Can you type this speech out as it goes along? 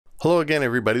Hello again,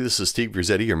 everybody. This is Steve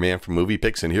Grizzetti, your man from Movie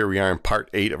Picks, and here we are in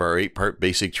part 8 of our 8-part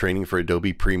basic training for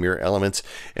Adobe Premiere Elements,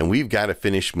 and we've got a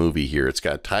finished movie here. It's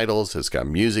got titles, it's got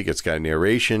music, it's got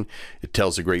narration, it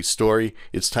tells a great story.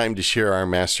 It's time to share our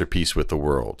masterpiece with the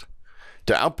world.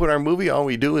 To output our movie, all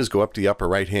we do is go up to the upper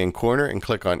right-hand corner and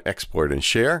click on Export and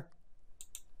Share,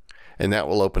 and that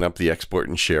will open up the Export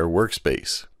and Share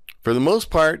workspace. For the most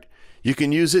part, you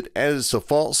can use it as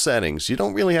default settings. You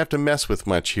don't really have to mess with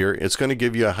much here. It's going to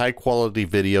give you a high quality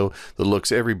video that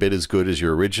looks every bit as good as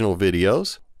your original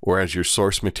videos or as your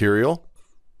source material.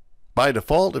 By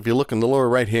default, if you look in the lower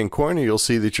right hand corner, you'll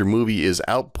see that your movie is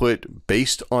output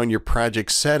based on your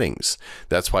project settings.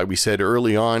 That's why we said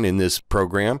early on in this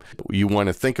program, you want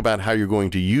to think about how you're going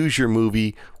to use your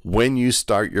movie when you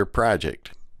start your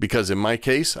project. Because in my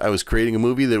case, I was creating a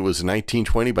movie that was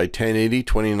 1920 by 1080,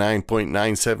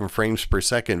 29.97 frames per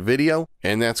second video,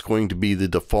 and that's going to be the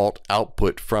default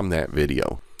output from that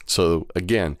video. So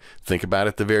again, think about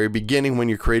at the very beginning when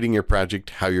you're creating your project,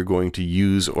 how you're going to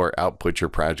use or output your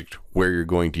project, where you're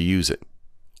going to use it.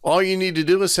 All you need to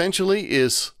do essentially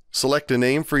is select a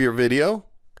name for your video,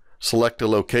 select a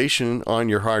location on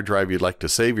your hard drive you'd like to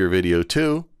save your video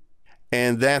to,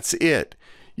 and that's it.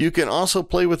 You can also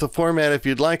play with the format if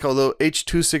you'd like, although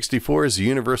H.264 is the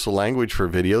universal language for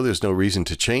video. There's no reason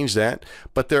to change that,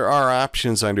 but there are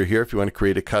options under here if you want to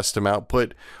create a custom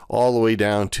output, all the way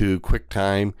down to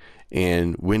QuickTime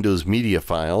and Windows Media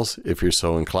Files if you're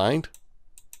so inclined.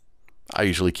 I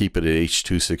usually keep it at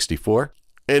H.264.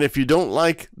 And if you don't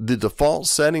like the default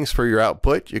settings for your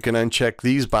output, you can uncheck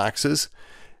these boxes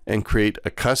and create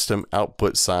a custom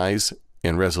output size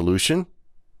and resolution.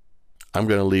 I'm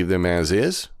going to leave them as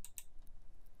is,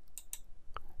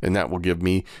 and that will give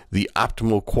me the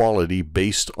optimal quality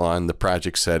based on the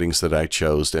project settings that I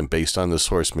chose and based on the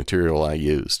source material I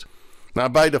used. Now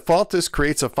by default, this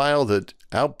creates a file that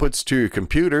outputs to your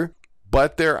computer,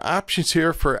 but there are options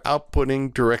here for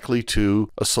outputting directly to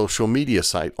a social media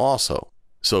site also.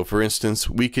 So for instance,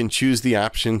 we can choose the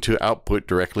option to output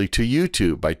directly to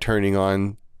YouTube by turning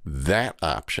on that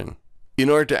option. In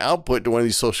order to output to one of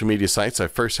these social media sites, I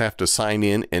first have to sign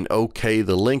in and OK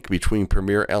the link between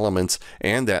Premiere Elements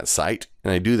and that site.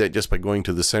 And I do that just by going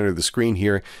to the center of the screen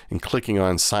here and clicking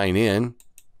on Sign In.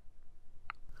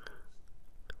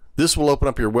 This will open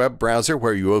up your web browser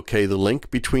where you OK the link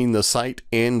between the site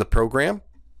and the program.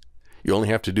 You only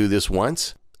have to do this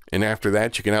once, and after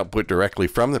that you can output directly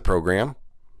from the program.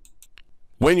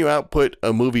 When you output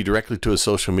a movie directly to a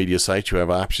social media site, you have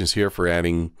options here for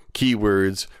adding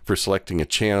keywords, for selecting a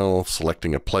channel,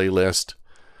 selecting a playlist,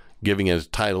 giving it a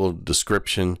title,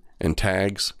 description, and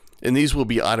tags. And these will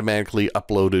be automatically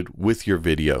uploaded with your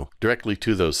video directly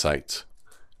to those sites.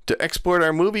 To export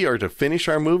our movie or to finish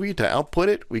our movie, to output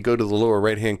it, we go to the lower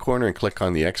right hand corner and click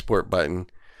on the export button,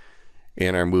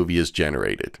 and our movie is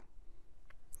generated.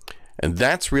 And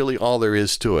that's really all there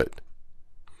is to it.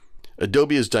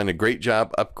 Adobe has done a great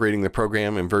job upgrading the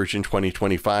program in version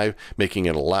 2025, making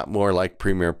it a lot more like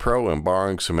Premiere Pro and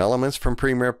borrowing some elements from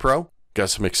Premiere Pro.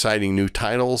 Got some exciting new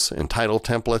titles and title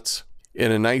templates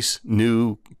and a nice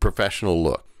new professional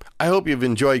look. I hope you've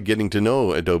enjoyed getting to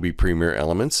know Adobe Premiere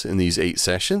Elements in these 8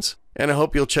 sessions, and I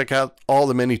hope you'll check out all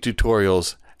the many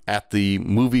tutorials at the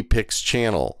Movie Picks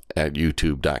channel at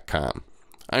youtube.com.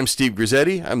 I'm Steve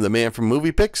Grizzetti. I'm the man from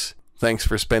Movie Picks. Thanks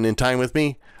for spending time with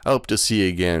me. I hope to see you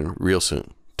again real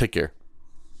soon. Take care.